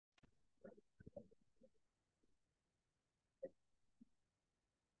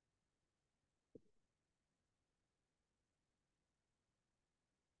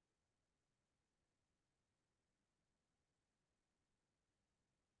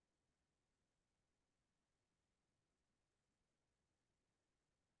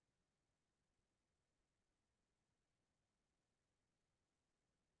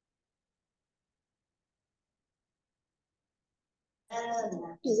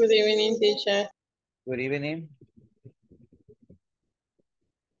Good evening, teacher. Good evening.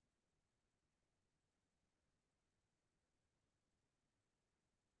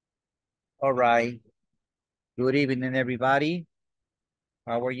 All right. Good evening, everybody.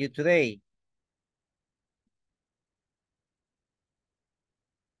 How are you today?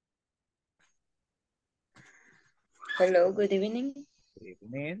 Hello, good evening. Good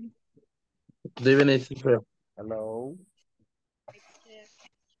evening. Good evening, teacher. Hello.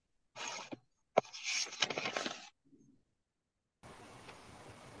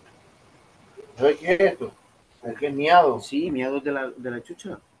 ¿Sabes qué es esto? Es que miado. Sí, miado de la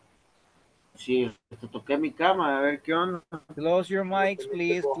chucha. Sí, te toqué mi cama, a ver qué onda. Close your mics,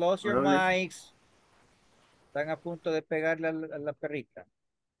 please. Close your mics. Están a punto de pegarle a la perrita.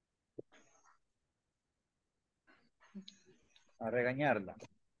 A regañarla.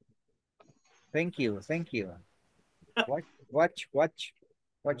 Thank you, thank you. Watch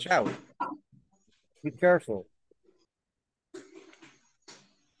out. Be careful.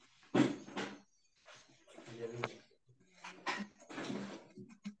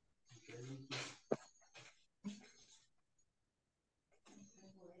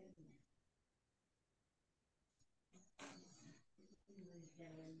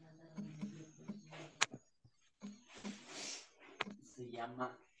 Se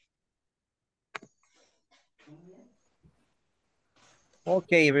llama.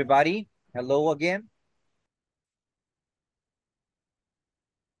 Okay, everybody. Hello again.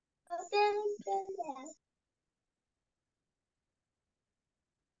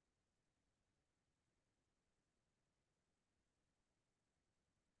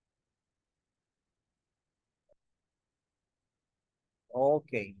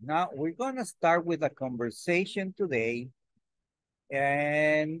 Okay, now we're gonna start with a conversation today.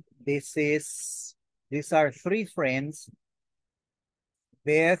 And these are three friends,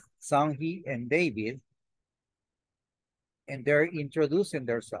 Beth, Sanghi, and David. And they're introducing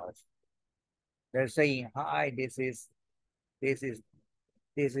themselves. They're saying, hi, this is this, and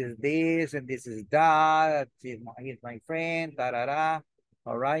this is that. He's my friend, da da da.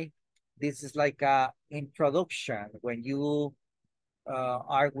 All right. This is like a introduction when you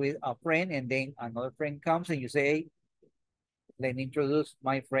are with a friend and then another friend comes and you say, let me introduce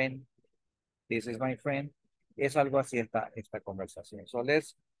my friend. This is my friend. Es algo así esta conversación. So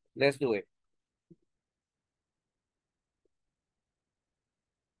let's do it.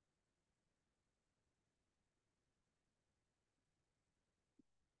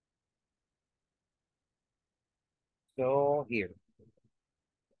 So here.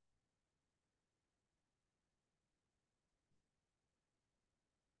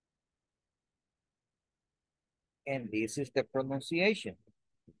 And this is the pronunciation.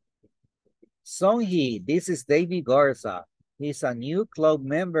 Songi, this is David Garza. He's a new club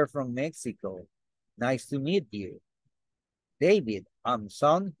member from Mexico. Nice to meet you. David, I'm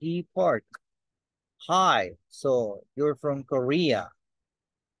Songi Park. Hi, so you're from Korea.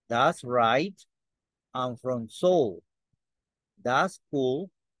 That's right. I'm from Seoul. That's cool.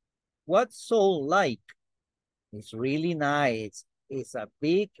 What's Seoul like? It's really nice. It's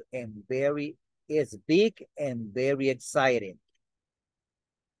big and very exciting.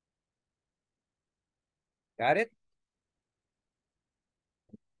 Got it?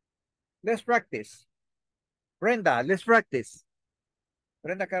 Let's practice. Brenda, let's practice.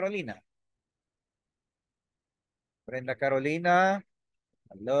 Brenda Carolina. Brenda Carolina.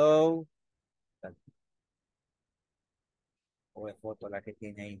 Hello. O es foto la que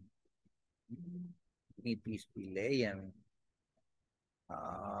tiene ahí. Ni pispilean.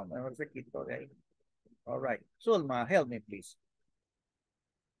 Mejor se quitó de ahí. All right. Zulma, help me, please.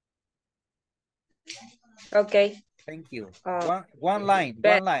 Okay. Thank you. One line.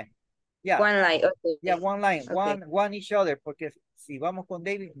 Yeah. One line, okay. Yeah, one line. Okay. One each other, porque si vamos con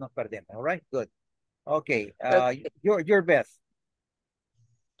David, nos perdemos. All right, good. Okay, Okay. your best.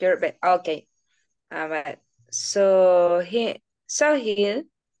 Your best. Okay. But so he's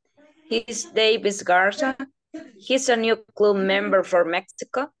David Garza. He's a new club member for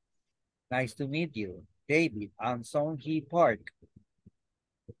Mexico. Nice to meet you, David. I'm Song-hee Park.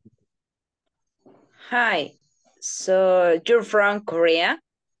 Hi. So you're from Korea?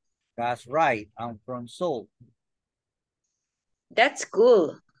 That's right. I'm from Seoul. That's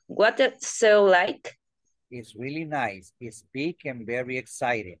cool. What is Seoul like? It's really nice. It's big and very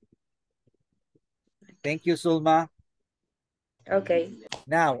exciting. Thank you, Zulma. Okay.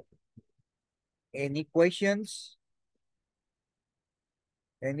 Now, any questions?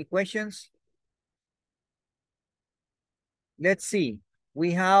 Any questions? Let's see.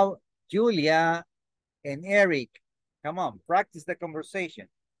 We have Julia and Eric. Come on, practice the conversation.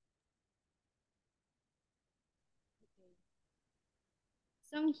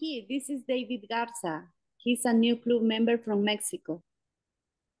 Sonji, this is David Garza. He's a new club member from Mexico.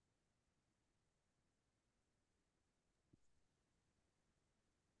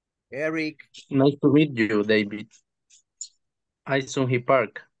 Eric, Nice to meet you, David. I He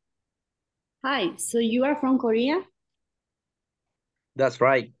Park. Hi, so you are from Korea? That's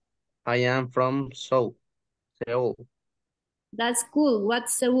right. I am from Seoul. Seoul. That's cool.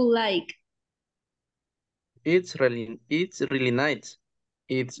 What's Seoul like? It's really nice.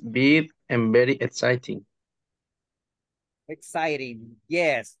 It's big and very exciting. exciting.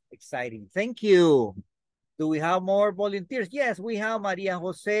 Yes, exciting. Thank you. Do we have more volunteers? Yes, we have Maria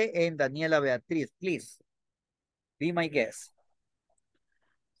Jose and Daniela Beatriz. Please, be my guest.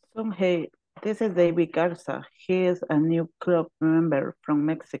 Hey, this is David Garza. He is a new club member from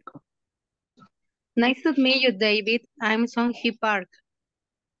Mexico. Nice to meet you, David. I'm He Park.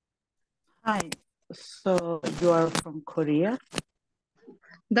 Hi, so you are from Korea?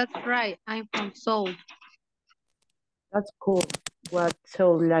 That's right. I'm from Seoul. That's cool. What's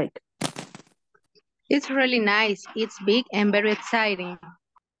Seoul like? It's really nice. It's big and very exciting.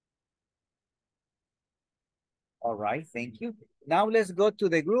 All right, thank you. Now let's go to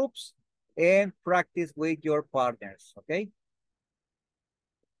the groups and practice with your partners, okay?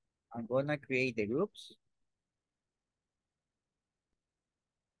 I'm gonna create the groups.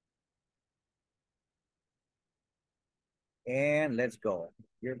 And let's go.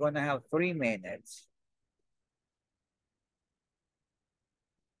 You're gonna have 3 minutes.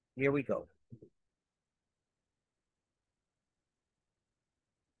 Here we go.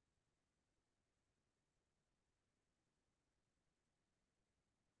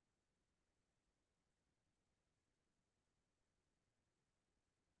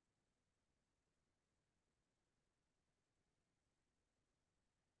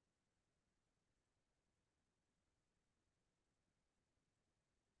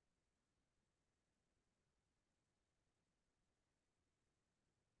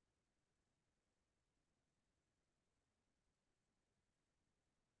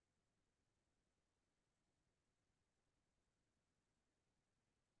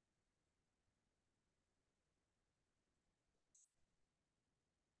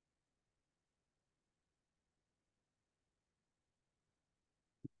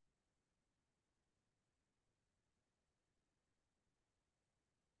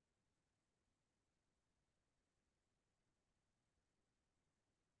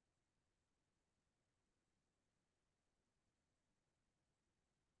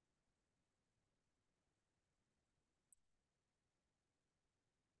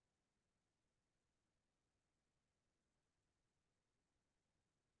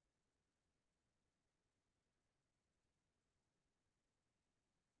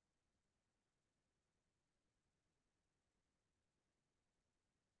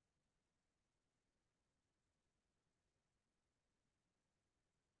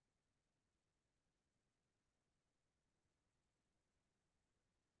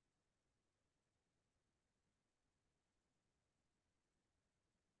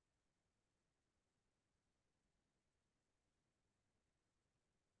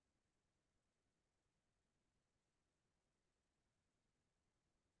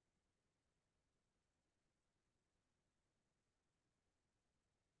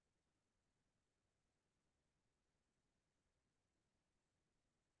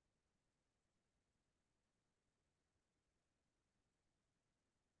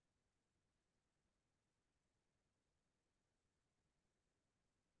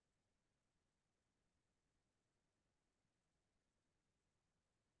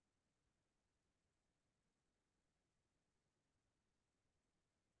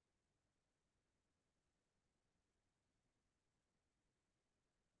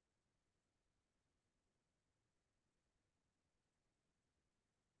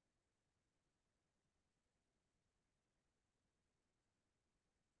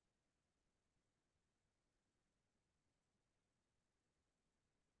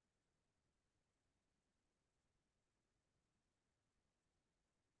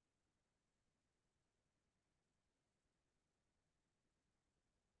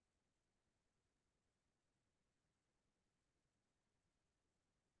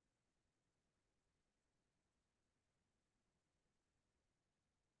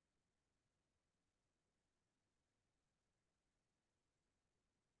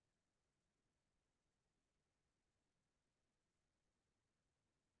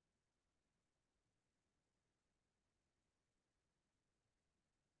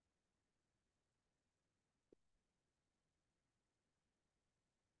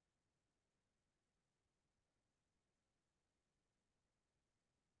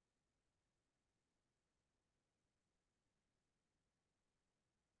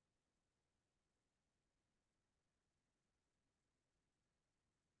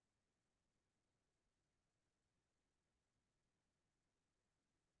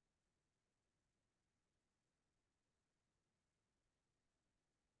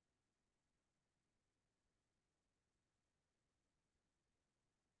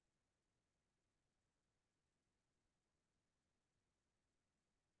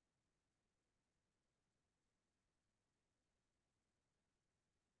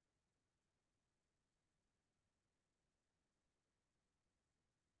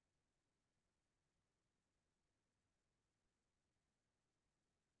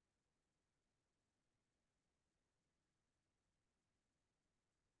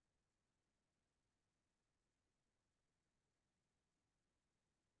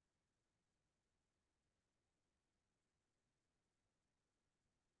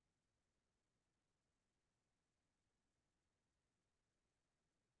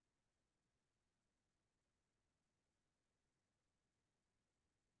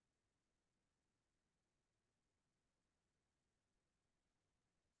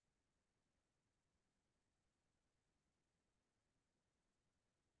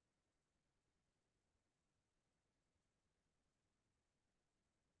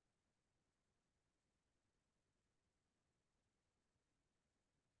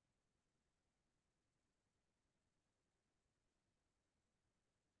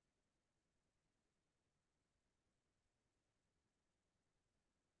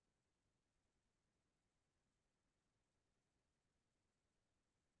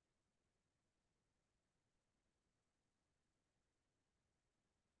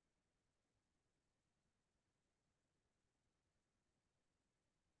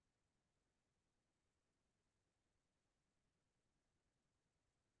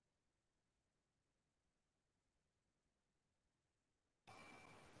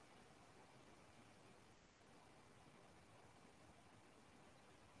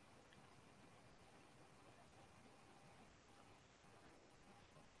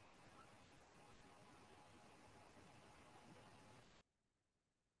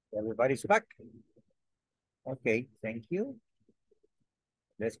 Everybody's back. Okay, thank you.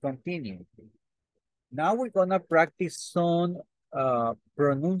 Let's continue. Now we're gonna practice some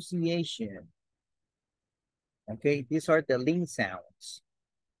pronunciation. Okay, these are the link sounds.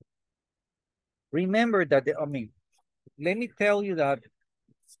 Remember that, let me tell you that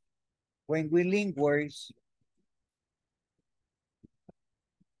when we link words,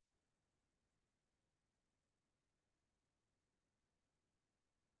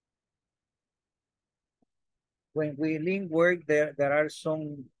 there are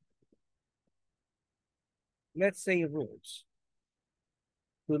some, let's say, rules.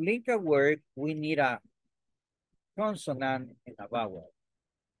 To link a word, we need a consonant and a vowel.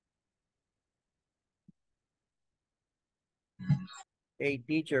 Hey,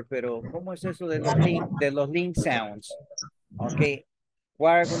 teacher, pero ¿cómo es eso de los link sounds? Okay,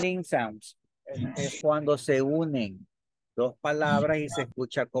 what are link sounds? Es cuando se unen dos palabras y se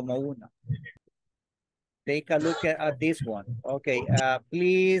escucha como una. Take a look at this one. Okay,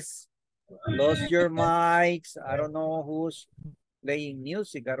 please close your mics. I don't know who's playing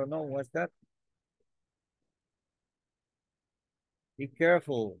music. I don't know what's that. Be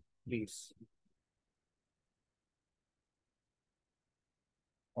careful, please.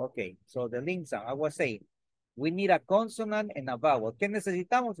 Okay, so the link sound, I was saying, we need a consonant and a vowel. ¿Qué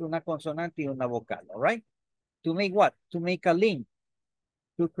necesitamos? Una consonante y una vocal, all right? To make what? To make a link.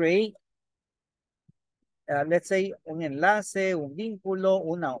 To create, let's say, un enlace, un vínculo,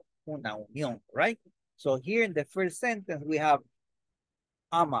 una unión, right? So here in the first sentence, we have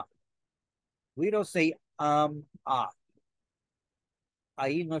ama. We don't say a.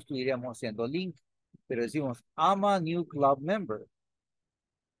 Ahí no estuviéramos haciendo link, pero decimos I'm a new club member.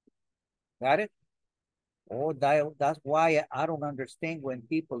 Got it? Oh, that's why I don't understand when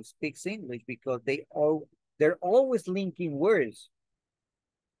people speak English, because they're always linking words.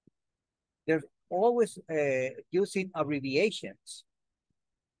 They're always using abbreviations.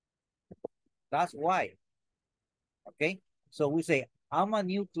 That's why. Okay, so we say I'm a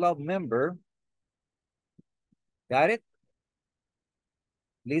new club member. Got it?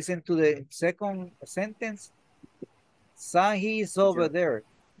 Listen to the second sentence. Sahi is over there.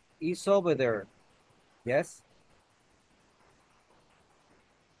 He's over there. Yes.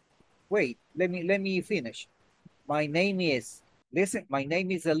 Wait, let me finish. My name is, listen, my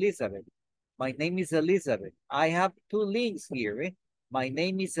name is Elizabeth. My name is Elizabeth. I have two links here. My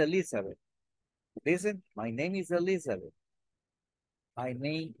name is Elizabeth. Listen, my name is Elizabeth. I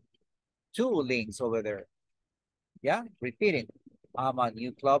made two links over there. Yeah, repeating. I'm a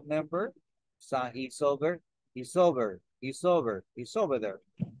new club member. So he's over there.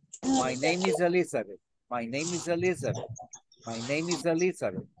 My name is Elizabeth. My name is Elizabeth. My name is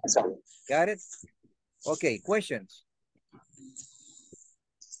Elizabeth. Got it? Okay, questions?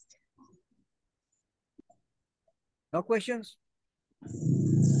 No questions?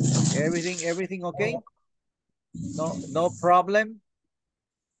 Everything okay? No problem?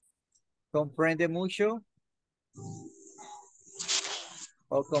 ¿Comprende mucho?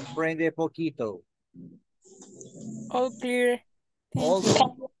 ¿O comprende poquito? All clear. All,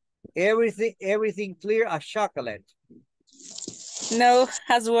 everything clear as chocolate. No,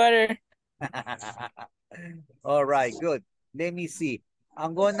 has water. All right, good. Let me see.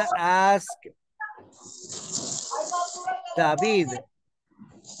 I'm gonna ask David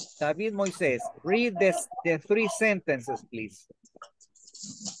Moises, read the three sentences, please.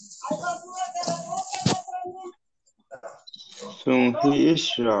 So he is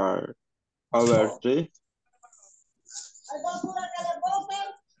sure over three.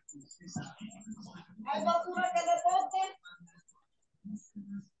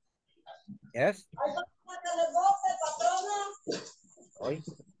 Yes. Hoy.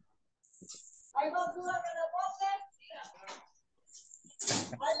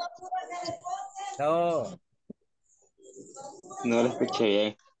 No. No lo escuché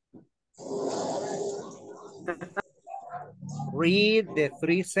bien. Read the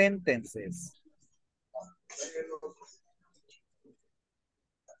three sentences.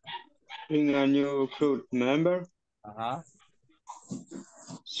 Being a new club member.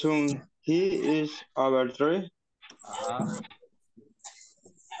 Soon he is over three.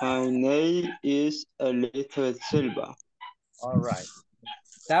 My name is Elizabeth Silva. All right.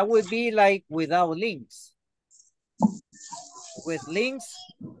 That would be like without links. With links,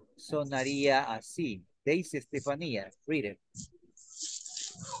 sonaría así. Daisy Estefanía, read it.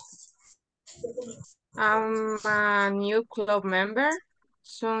 I'm a new club member.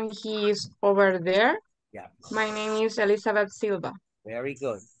 Soon he is over there. Yeah. My name is Elizabeth Silva. Very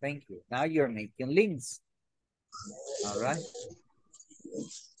good. Thank you. Now you're making links. All right.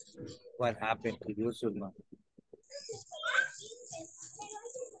 What happened to you, Sulman?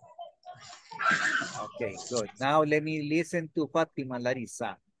 Okay, good. Now let me listen to Fatima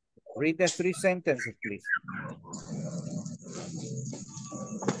Larissa. Read the 3 sentences, please.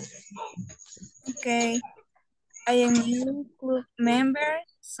 Okay. I am new club member.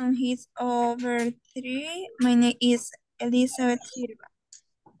 Son he's over 3. My name is Elizabeth Silva.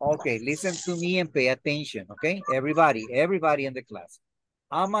 Okay, listen to me and pay attention, okay? Everybody in the class.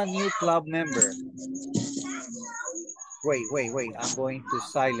 I'm a new club member. Wait. I'm going to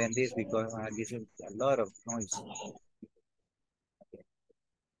silence this because this is a lot of noise.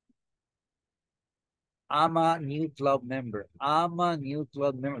 I'm a new club member. I'm a new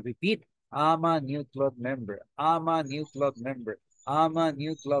club member. Repeat. I'm a new club member. I'm a new club member. I'm a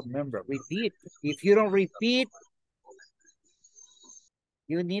new club member. Repeat. If you don't repeat,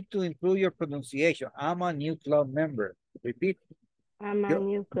 you need to improve your pronunciation. I'm a new club member. Repeat. I'm a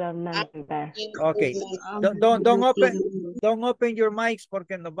new club member. Okay. Don't open your mics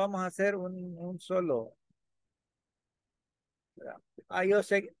porque nos vamos a hacer un solo. Yo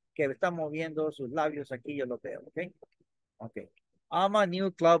sé que está moviendo sus labios aquí, yo lo veo, okay? Okay. I'm a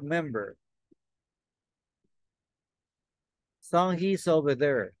new club member. Son he's over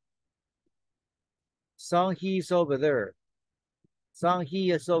there. Son he's over there. Son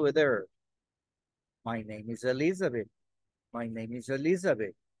he is over there. My name is Elizabeth. My name is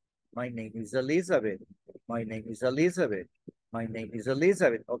Elizabeth. My name is Elizabeth. My name is Elizabeth. My name is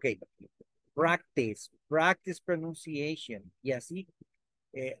Elizabeth. Okay. Practice pronunciation. Y así.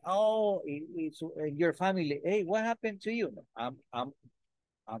 It's your family. Hey, what happened to you? I'm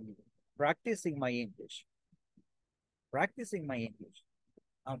practicing my English. Practicing my English.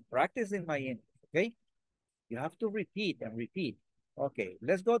 I'm practicing my English. Okay. You have to repeat and repeat. Okay.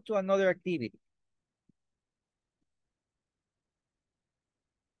 Let's go to another activity.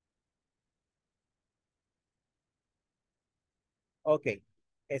 Okay.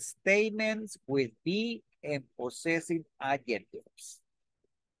 Statements with be and possessive adjectives.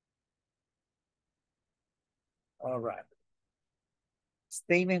 All right.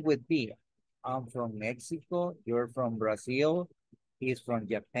 Statement with be. I'm from Mexico. You're from Brazil. He's from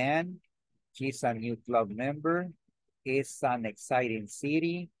Japan. She's a new club member. It's an exciting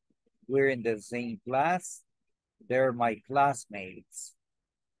city. We're in the same class. They're my classmates.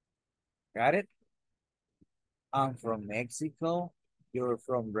 Got it? I'm from Mexico. You're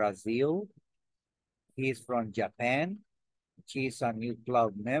from Brazil. He's from Japan. She's a new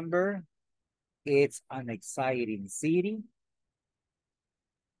club member. It's an exciting city.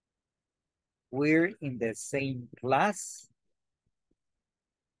 We're in the same class.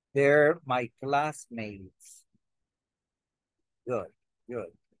 They're my classmates. Good.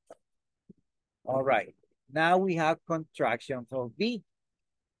 All right. Now we have contractions of be.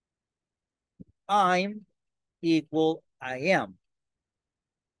 I'm equal I am.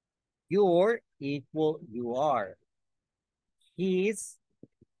 You're equal you are. He's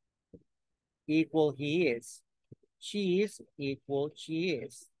equal he is. She's equal she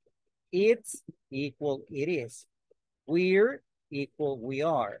is. It's equal it is. We're equal we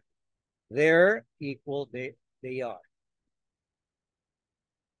are. They're equal they are.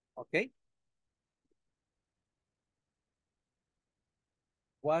 Okay?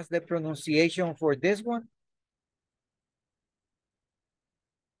 What's the pronunciation for this one?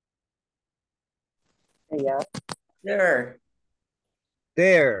 Yeah. There.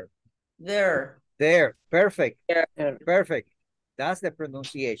 Perfect. There. Perfect. That's the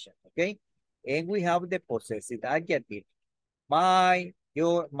pronunciation. Okay. And we have the possessive adjective. My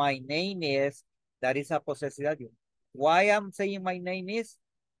name is, that is a possessive adjective. Why I'm saying my name is?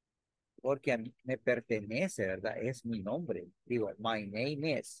 Porque me pertenece, ¿verdad? Es mi nombre. Digo, my name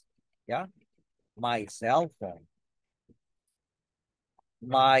is. ¿Ya? My cell phone.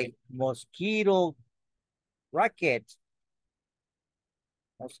 My mosquito racket.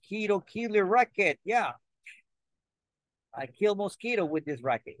 Mosquito killer racket. Yeah. I kill mosquito with this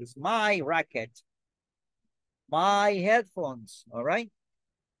racket. It's my racket. My headphones. All right.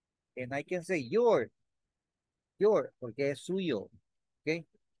 And I can say your, porque es suyo. Okay.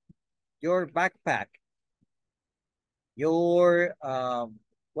 Your backpack. Your,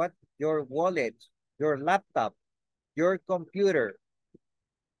 your wallet. Your laptop. Your computer.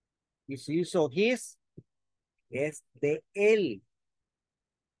 Is uso his. Es de él.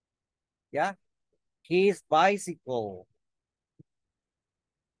 Yeah. His bicycle.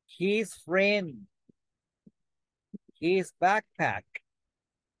 His friend. His backpack.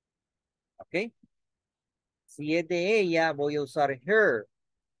 Okay. Si es de ella, voy a usar her.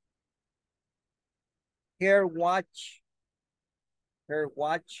 Her watch. Her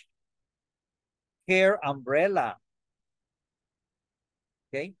watch. her umbrella.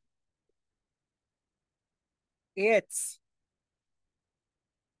 Okay. It's.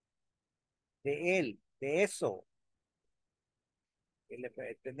 De él, de eso. Que le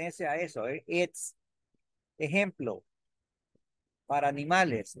pertenece a eso. It's. Ejemplo. Para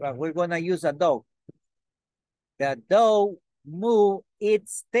animales. We're going to use a dog. The dog move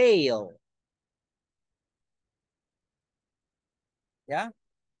its tail. ¿Ya?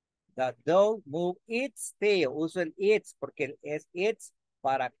 The dog move its tail. Uso el its porque es its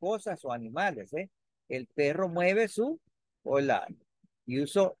para cosas o animales. El perro mueve su cola. Y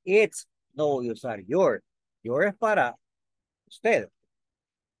uso its. No voy a usar your. Your es para usted.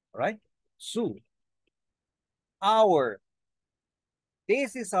 Right? Su. Our.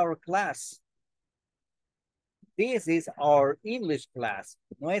 This is our class. This is our English class.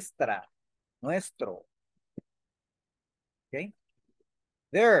 Nuestra. Nuestro. Okay.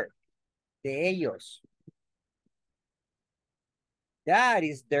 Their. De ellos. That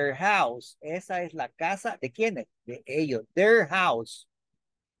is their house. Esa es la casa. ¿De quiénes? De ellos. Their house.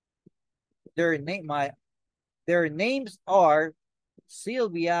 Their names are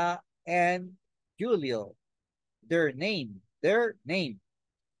Sylvia and Julio. Their name.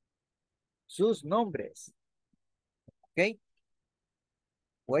 Sus nombres. Okay.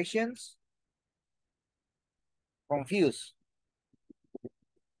 Questions? Confused.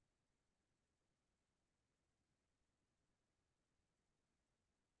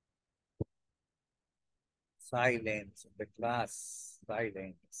 Silence in the class.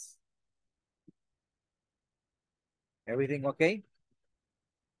 Silence. Everything okay?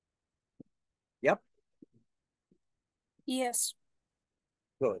 Yep. Yes.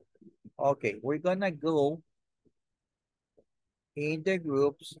 Good. Okay, we're gonna go in the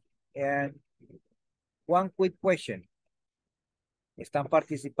groups and one quick question. ¿Están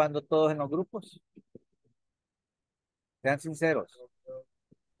participando todos en los grupos? Sean sinceros.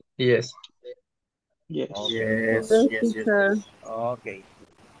 Yes. Yes. Okay. Yes. Okay. Okay.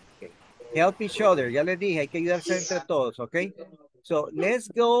 Help each other. Ya les dije, hay que ayudarse entre todos, okay? So let's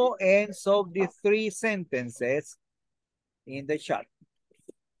go and solve the 3 sentences in the chat.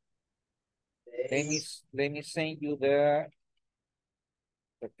 Let me send you the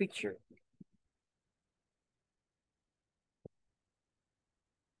picture.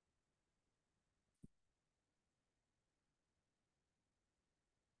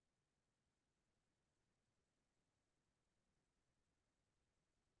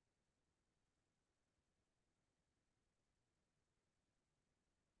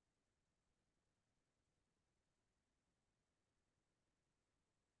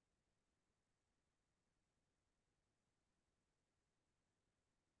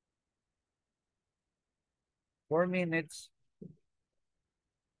 Four minutes.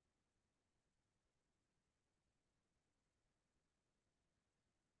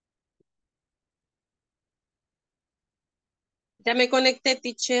 Ya me conecté,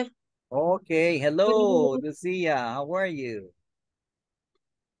 teacher. Okay, hello, Lucia. How are you?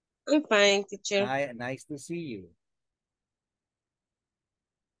 I'm fine, teacher. Nice to see you.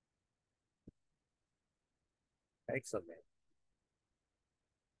 Excellent.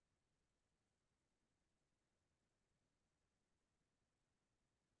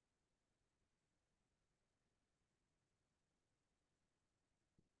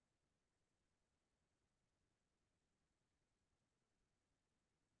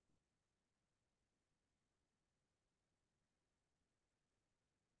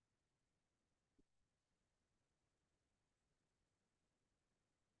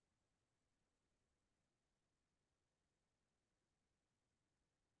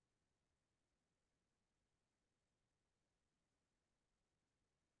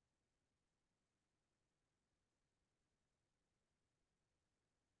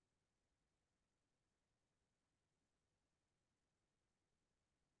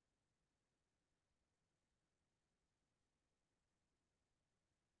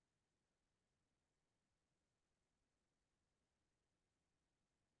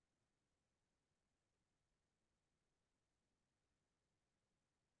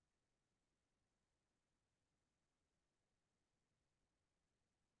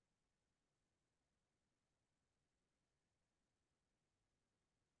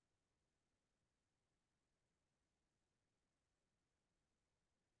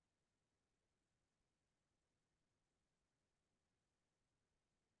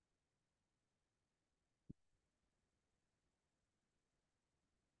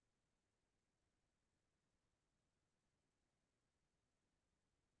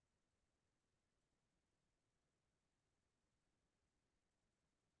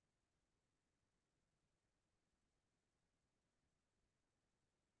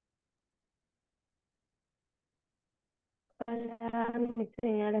 Hola, mi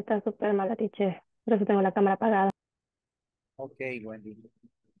señal está súper mala, teacher. Por eso tengo la cámara apagada. Ok, Wendy.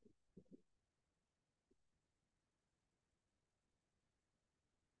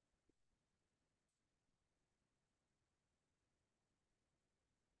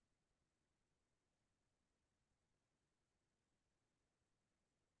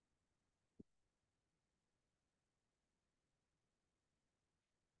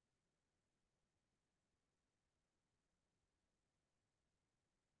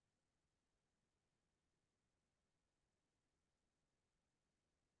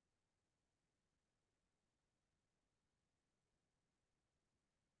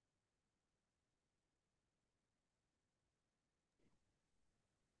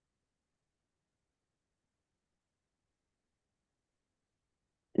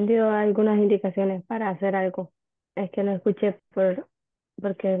 Dio algunas indicaciones para hacer algo. Es que no escuché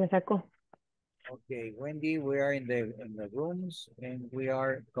porque me sacó. Okay, Wendy, we are in the rooms and we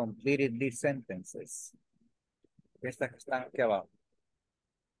are completing these sentences. Estas que están aquí abajo.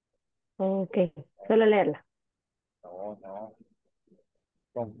 Ok, solo leerla. No, no.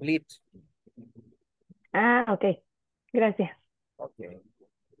 Complete. Ah, ok. Gracias. Okay.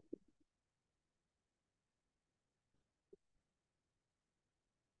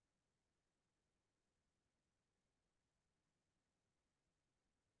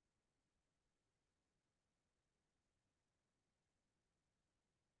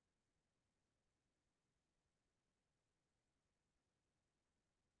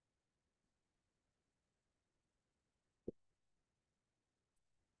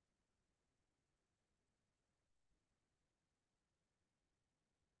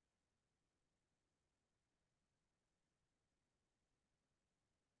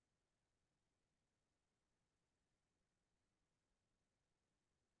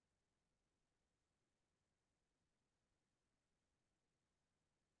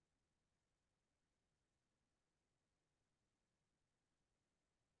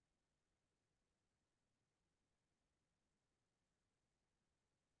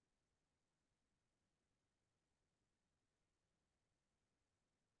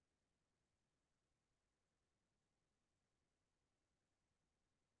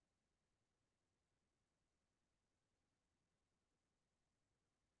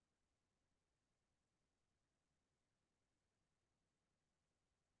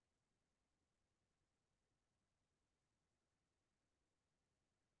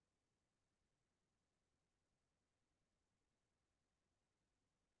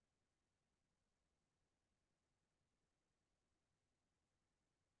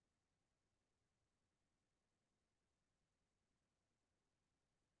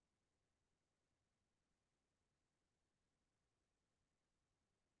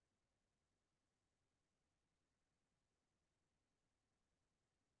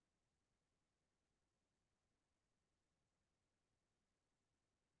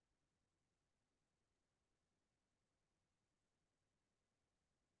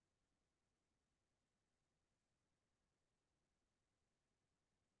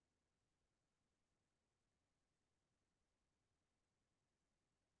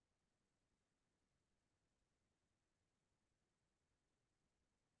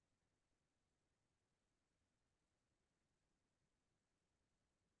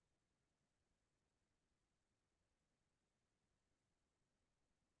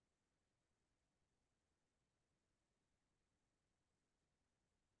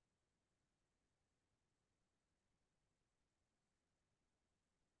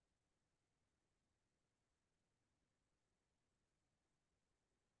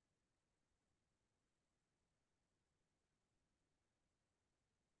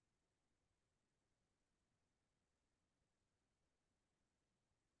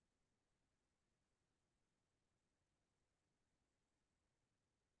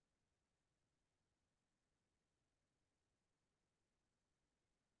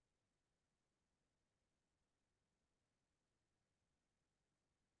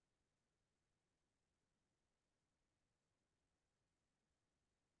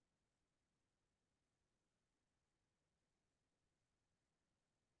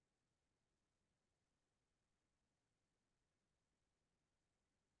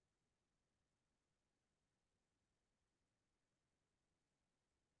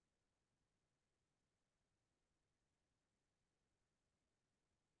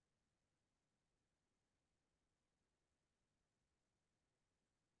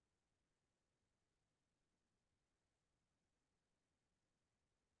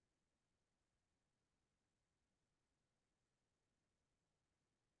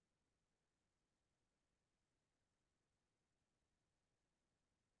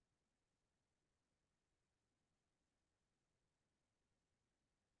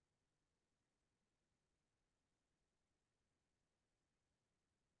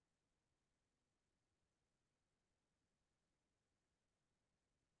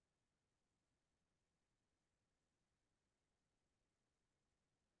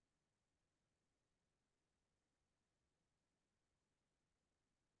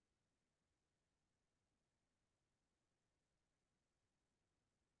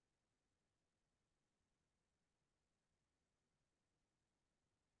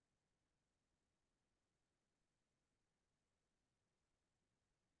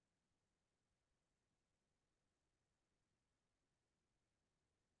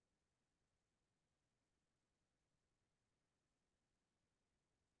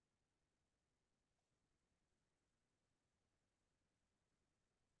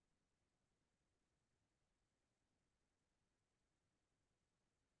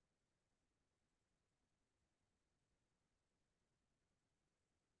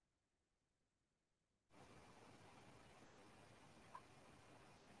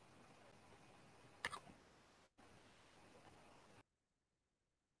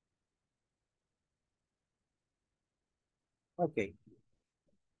 Okay.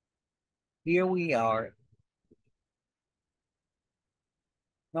 Here we are.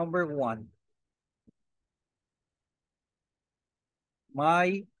 Number 1.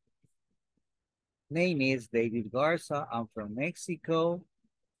 My name is David Garza. I'm from Mexico.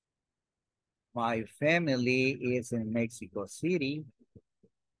 My family is in Mexico City.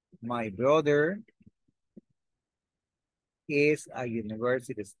 My brother is a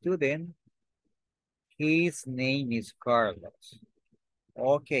university student. His name is Carlos.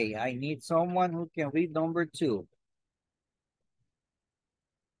 Okay, I need someone who can read number 2.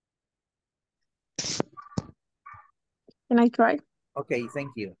 Can I try? Okay,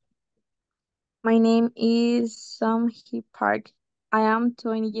 thank you. My name is Samhi Park. I am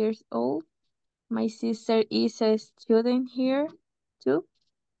 20 years old. My sister is a student here too.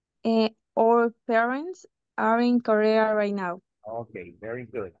 Our parents are in Korea right now. Okay, very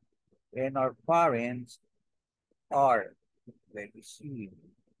good. And our parents are, let me see.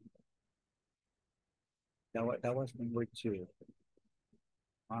 That was number 2.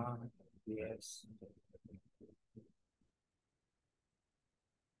 Yes.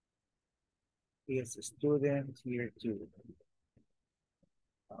 He is a student here too.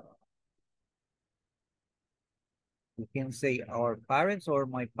 You can say our parents or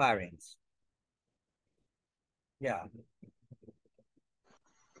my parents. Yeah.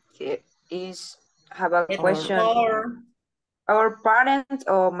 Have a Or- question. Our parents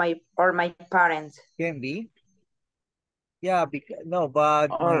or my parents? Can be. Yeah, because no, but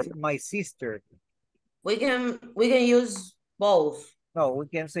my sister. We can use both. No, we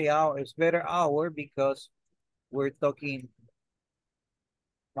can say our. It's better our because we're talking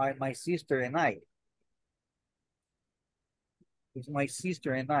my sister and I. It's my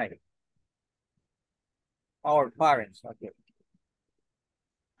sister and I. Our parents. Okay.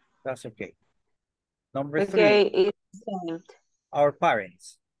 That's okay. Number 3. Okay, it's same. Our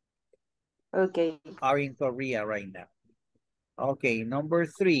parents Okay. are in Korea right now. Okay, number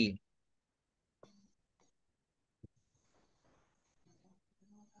 3.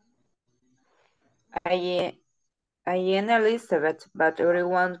 I am Elizabeth, but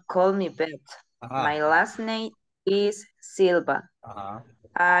everyone call me Beth. My last name is Silva.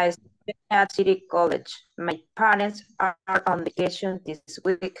 I study at City College. My parents are on vacation this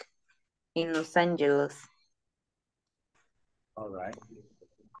week in Los Angeles. All right.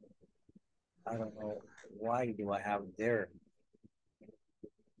 I don't know why do I have there.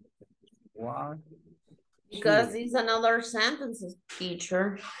 1, Because 2. it's another sentence,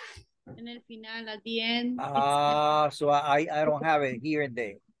 teacher. En el final, at the end. So I don't have it here and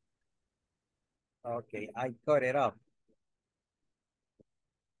there. Okay, I cut it up.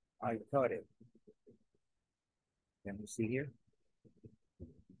 I cut it. Can you see here?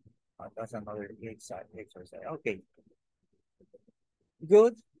 That's another exercise. Okay.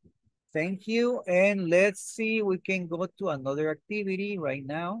 Good. Thank you. And let's see, we can go to another activity right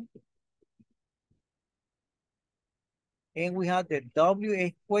now. And we have the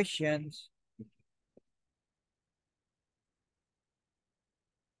WA questions.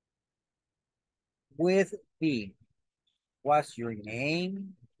 With B. What's your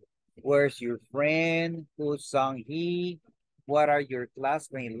name? Where's your friend? Who's Sung He? What are your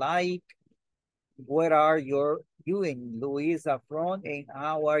classmates like? What are you and Luisa from? And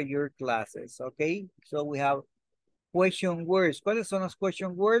how are your classes? Okay, so we have question words. ¿Cuáles son las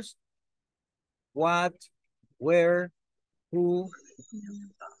question words? What, where, who,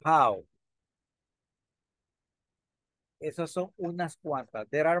 how. Esas son unas cuantas.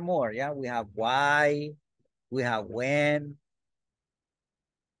 There are more, yeah? We have why, we have when.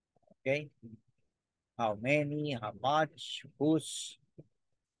 Okay. How many, how much, whose,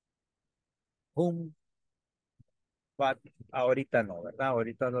 whom. But ahorita no, ¿verdad?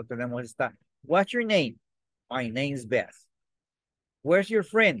 Ahorita no tenemos esta. What's your name? My name's Beth. Where's your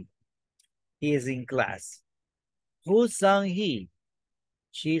friend? He is in class. Who's Sung He?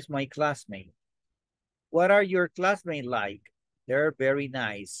 She's my classmate. What are your classmates like? They're very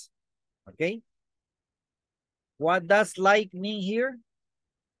nice. Okay. What does like mean here?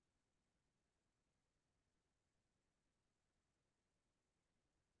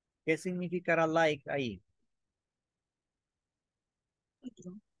 ¿Qué significará like ahí?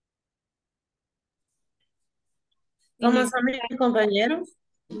 ¿Cómo son mis compañeros?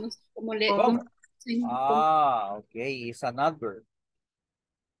 Como ¿Cómo? Okay, it's an adverb.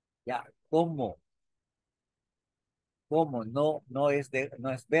 Ya, ¿cómo? ¿Cómo? No es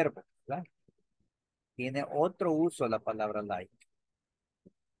verbo, ¿verdad? Tiene otro uso la palabra like.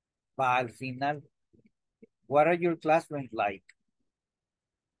 Va al final. What are your classmates like?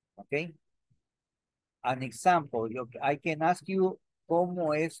 Okay. an example. I can ask you,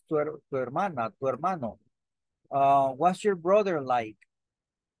 ¿cómo es tu hermana, tu hermano? What's your brother like?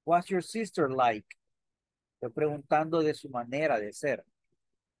 What's your sister like? Estoy preguntando de su manera de ser.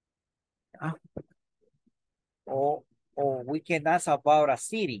 ¿Ah? Or we can ask about a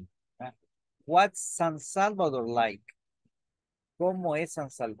city. What's San Salvador like? ¿Cómo es San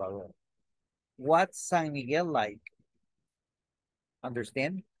Salvador? What's San Miguel like?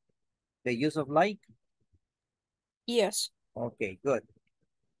 Understand the use of like? Yes. Okay, good.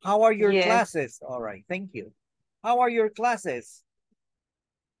 How are your Yes. classes? All right, thank you. How are your classes?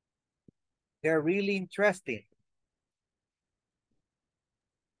 They're really interesting.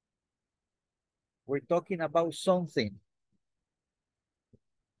 We're talking about something.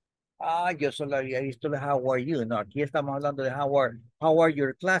 Yo solo había visto el how are you. No, aquí estamos hablando de how are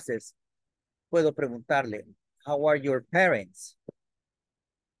your classes. Puedo preguntarle, how are your parents?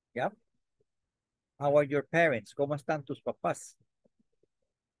 ¿Ya? How are your parents? ¿Cómo están tus papás?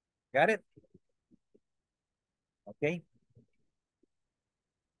 Got it? Okay.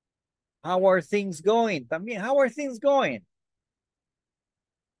 How are things going? También, how are things going?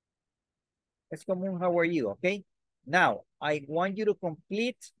 Es como un how are you, okay? Now, I want you to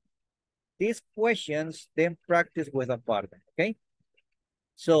complete these questions, then practice with a partner, okay?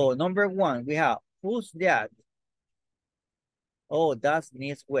 So, number 1, we have, who's that? Oh, that's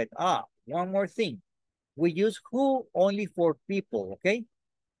Miss Wet. One more thing. We use who only for people, okay?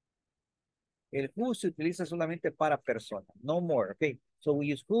 El who se utiliza solamente para personas, no more, okay? So we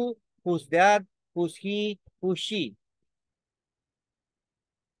use who, who's that, who's he, who's she.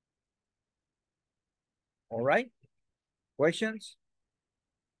 All right? Questions?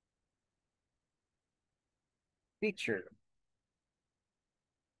 Teacher.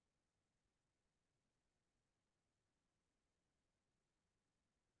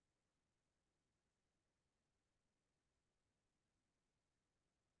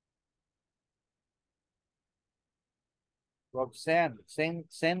 Roxanne,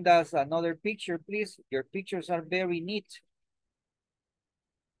 send us another picture, please. Your pictures are very neat.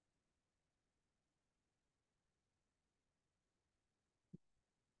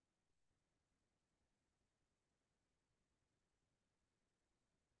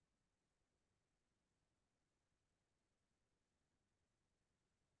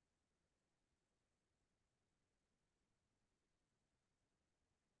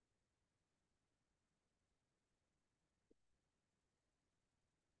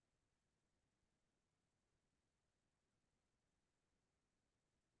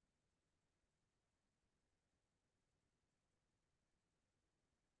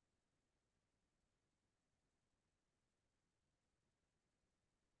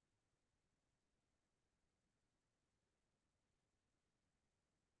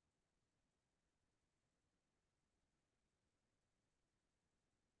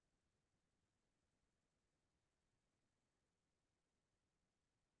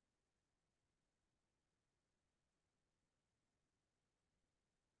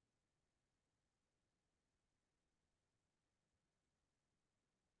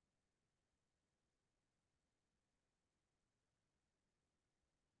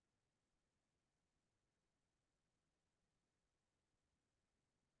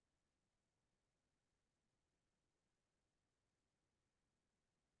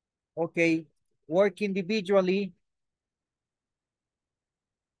 Okay, work individually.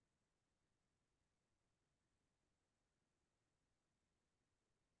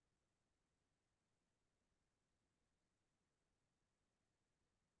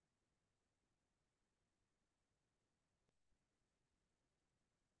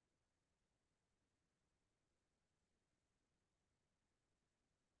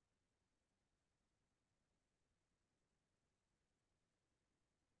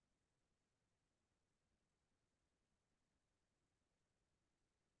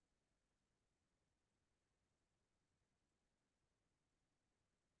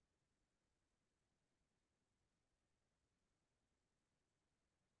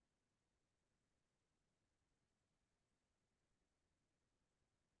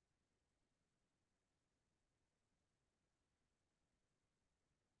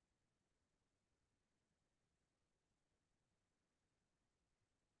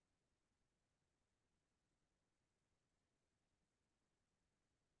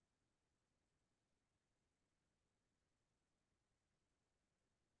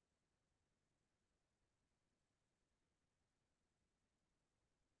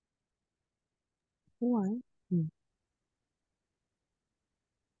 Why?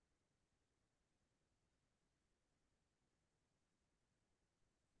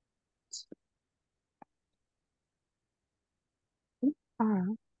 are.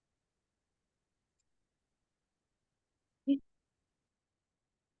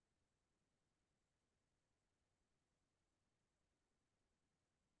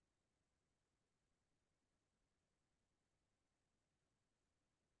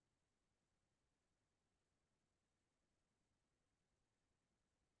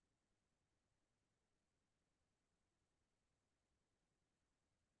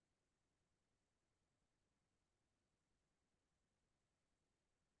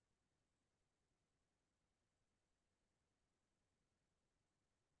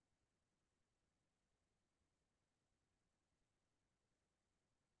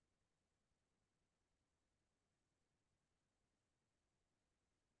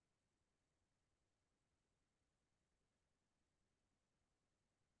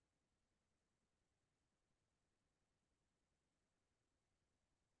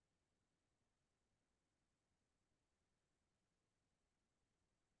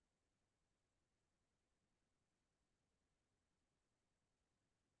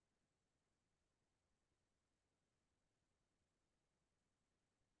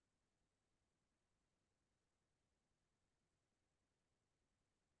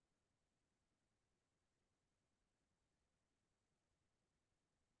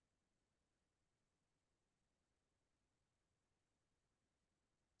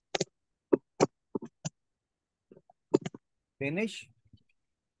 Finish?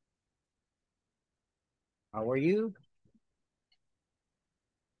 How are you?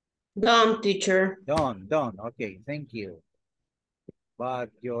 Done, teacher. Done. Okay, thank you.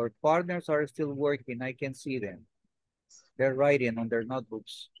 But your partners are still working. I can see them. They're writing on their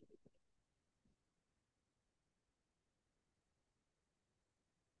notebooks.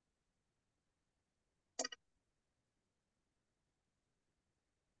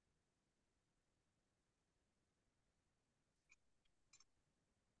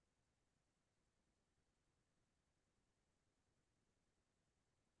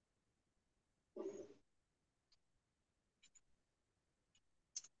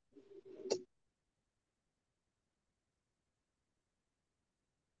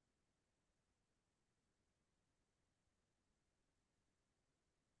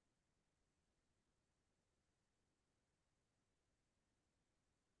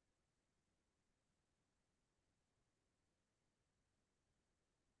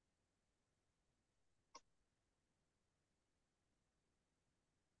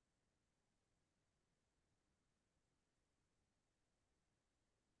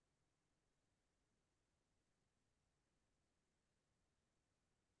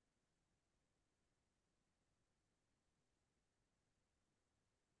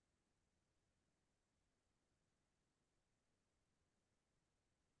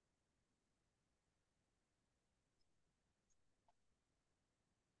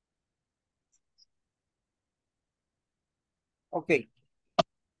 Okay.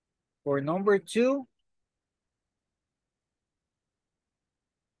 For number 2,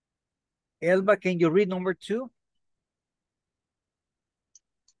 Elba, can you read number 2?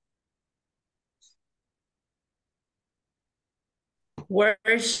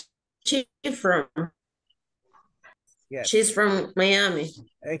 Where's she from? Yes. She's from Miami.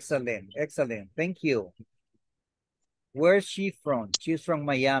 Excellent. Thank you. Where's she from? She's from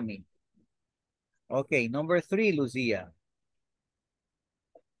Miami. Okay, number 3, Lucia.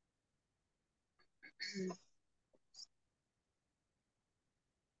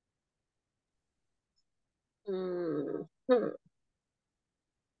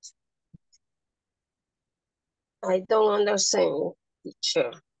 I don't understand,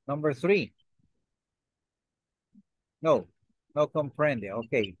 teacher. Number 3. No comprende.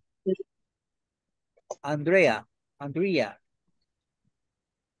 Okay. Andrea.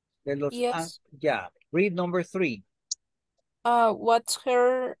 Yes. Yeah. Read number 3. What's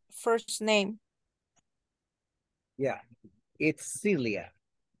her first name? Yeah. It's Celia.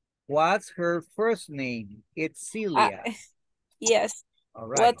 What's her first name? It's Celia. Yes. All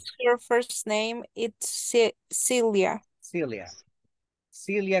right. What's her first name? It's Celia.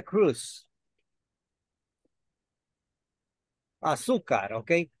 Celia Cruz. Azúcar,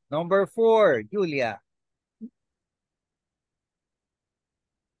 okay. Number 4, Julia.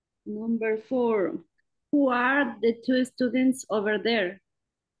 Number 4. Who are the 2 students over there?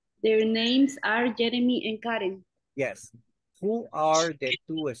 Their names are Jeremy and Karen. Yes. Who are the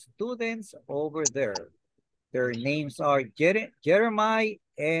 2 students over there? Their names are Jeremiah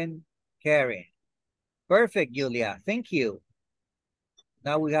and Karen. Perfect, Julia. Thank you.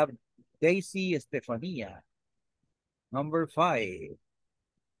 Now we have Daisy Estefania. Number 5.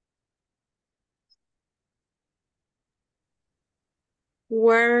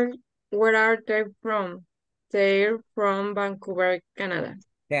 Where where are they from? They're from Vancouver, Canada.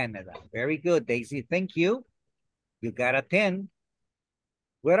 Canada. Very good, Daisy. Thank you. You got a 10.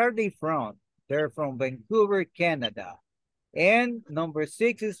 Where are they from? They're from Vancouver, Canada. And number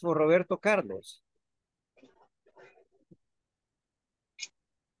 6 is for Roberto Carlos.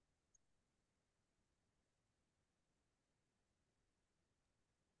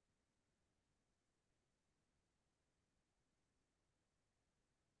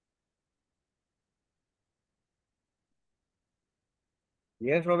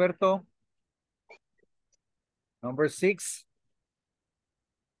 Yes, Roberto. Number 6.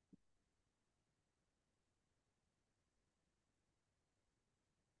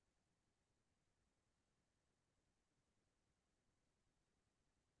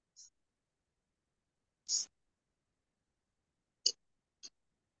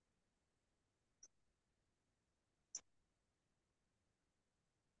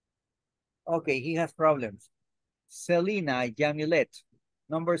 Okay, he has problems. Selena Yamilet.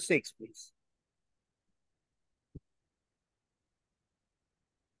 Number 6, please.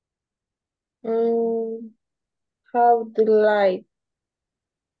 How the light?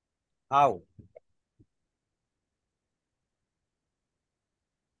 How?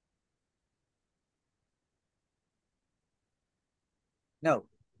 No.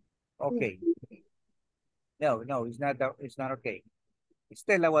 Okay. No, it's not that, it's not okay.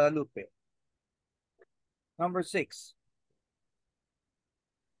 Estela Guadalupe. Number 6.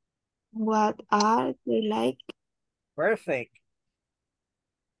 What are they like? Perfect.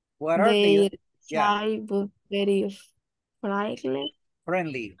 What are They they? Yeah. shy but very friendly.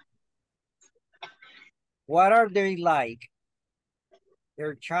 Friendly. What are they like?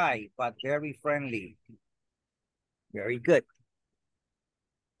 They're shy, but very friendly. Very good.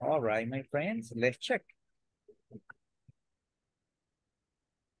 All right, my friends, let's check.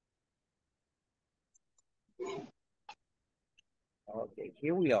 Okay,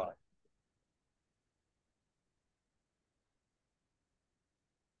 here we are.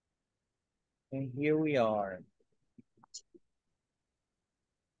 And here we are.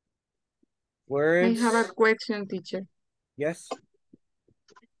 Words. I have a question, teacher. Yes.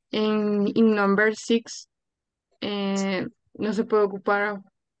 In number 6, no se puede ocupar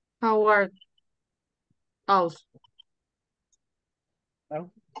how are also. No.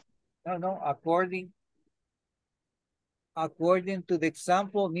 According to the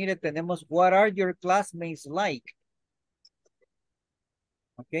example, mire, tenemos what are your classmates like?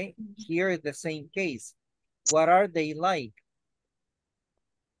 Okay, here is the same case. What are they like?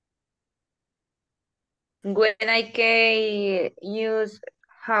 When I can use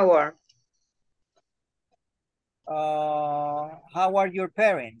how. How are your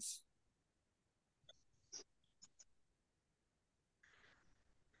parents?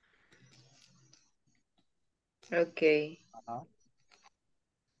 Okay.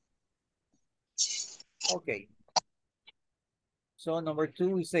 Okay. So number 2,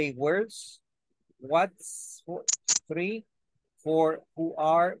 we say words. What's 3, 4, who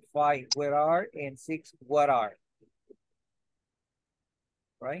are, 5, where are, and 6, what are.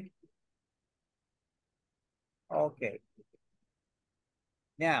 Right? Okay.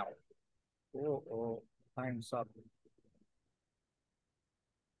 Now, time's up.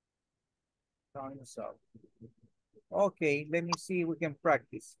 Time's up. Okay, let me see if we can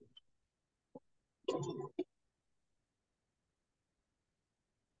practice.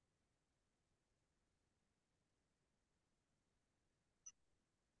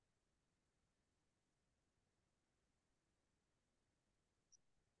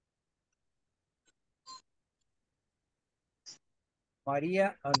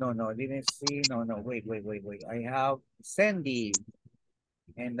 Maria, oh, no, didn't see, no, wait. I have Sandy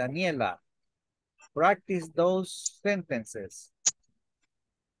and Daniela. Practice those sentences.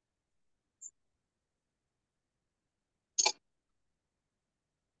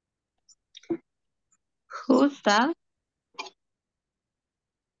 Who's that?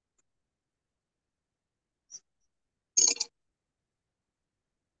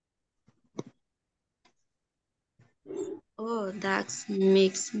 Oh, that's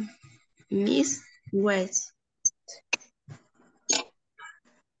makes Miss West.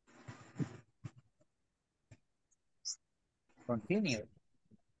 Continue.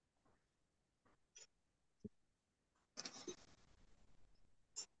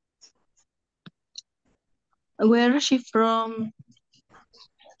 Where is she from?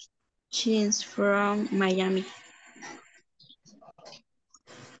 She's from Miami.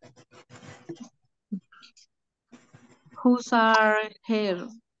 Who's are her?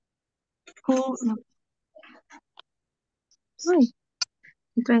 Who? Why?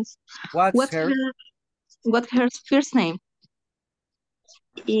 Yes. What's her? What's her first name?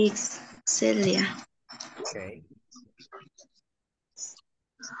 It's Celia. Okay.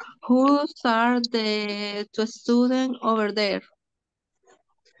 Who are the two students over there?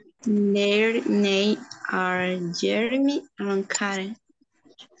 Their names are Jeremy and Karen.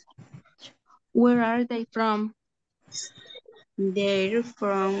 Where are they from? They're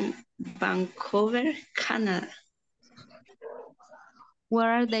from Vancouver, Canada. What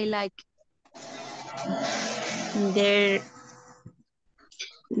are they like?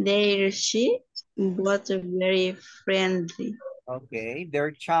 They're shy, but very friendly. Okay,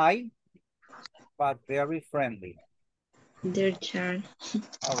 they're shy, but very friendly. They're shy.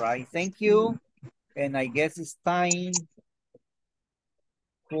 All right, thank you. And I guess it's time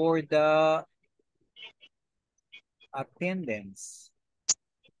for the attendance.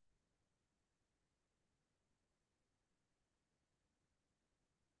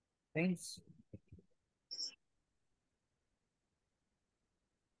 Thanks.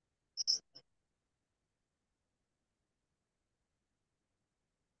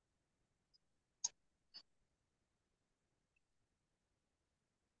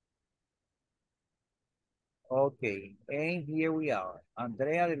 Okay, and here we are.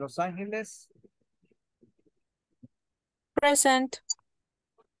 Andrea de Los Ángeles. Present.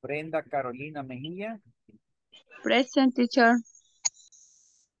 Brenda Carolina Mejía. Present, teacher.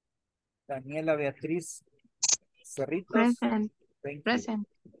 Daniela Beatriz Cerritos. Present. Thank you. Present.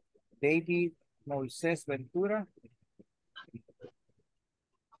 David Moisés Ventura.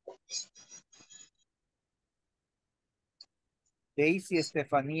 Daisy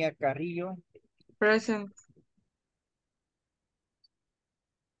Estefanía Carrillo. Present.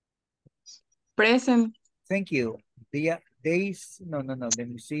 Present. Thank you. Daisy, no, let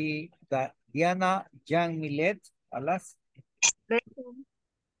me see. Diana Jan Milet Alas. Present.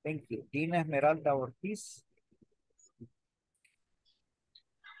 Thank you. Dina Esmeralda Ortiz.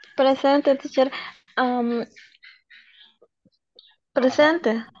 Presente, teacher.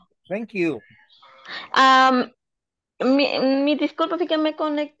 Presente. Thank you. Mi disculpa, sí que me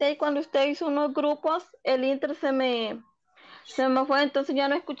conecté y cuando usted hizo unos grupos, el inter se me fue, entonces ya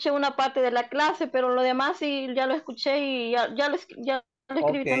no escuché una parte de la clase, pero lo demás sí ya lo escuché y ya lo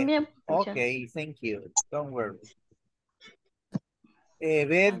escribí también. Okay, thank you. Don't worry.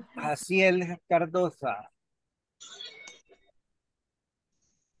 Beth Jaciel Cardosa.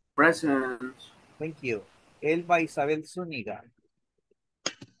 Present. Thank you. Elba Isabel Zúñiga.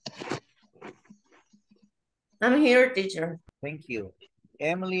 I'm here, teacher. Thank you.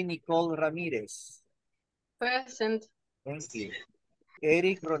 Emily Nicole Ramírez. Present. Thank you.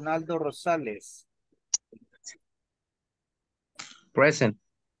 Eric Ronaldo Rosales. Present.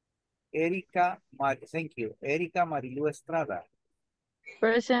 Thank you. Erika Marilu Estrada.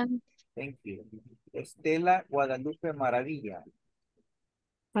 Present. Thank you. Estela Guadalupe Maravilla.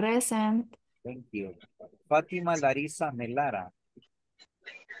 Present. Thank you. Fátima Larisa Melara.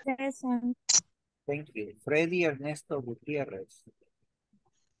 Present. Thank you. Freddy Ernesto Gutiérrez.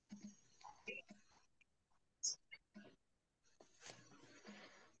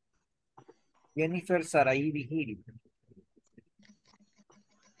 Jennifer Saraí Vigil.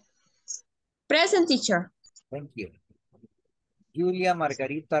 Present, teacher. Thank you. Julia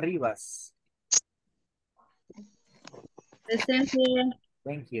Margarita Rivas. Presente.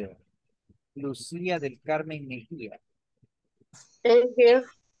 Thank you. Lucía del Carmen Mejía. I'm here.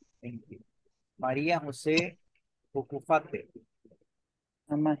 Thank you. María José Cucufate.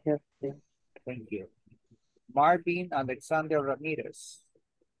 I'm here. Thank you. Marvin Alexander Ramirez.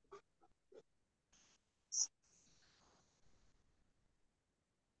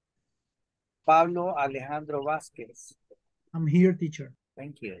 Pablo Alejandro Vázquez. I'm here, teacher.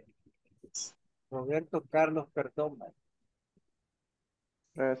 Thank you. Roberto Carlos Perdomo.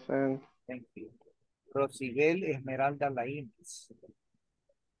 Present. Thank you. Rosibel Esmeralda Laínez.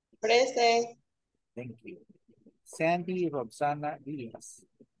 Present. Thank you. Sandy Roxana Díaz.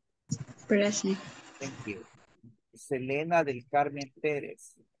 Present. Thank you. Selena del Carmen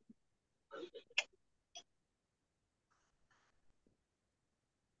Pérez.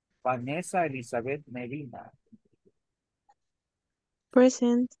 Vanessa Elizabeth Medina.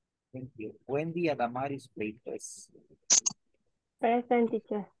 Present. Thank you. Wendy Adamaris Pleites. Present,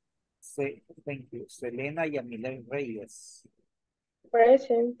 teacher. Thank you. Selena Yamilén Reyes.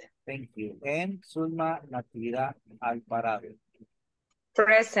 Present. Thank you. And Zulma Natividad Alvarado.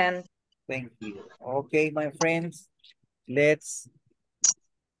 Present. Thank you. Okay, my friends, let's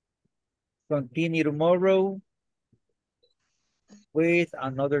continue tomorrow with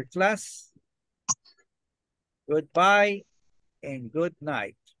another class. Goodbye. and good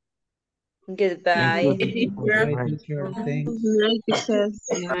night. Goodbye. Thank you, teacher. Good night, teacher. Thanks. Good night, teacher.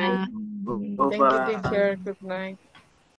 Bye. Thank you, teacher. Good night.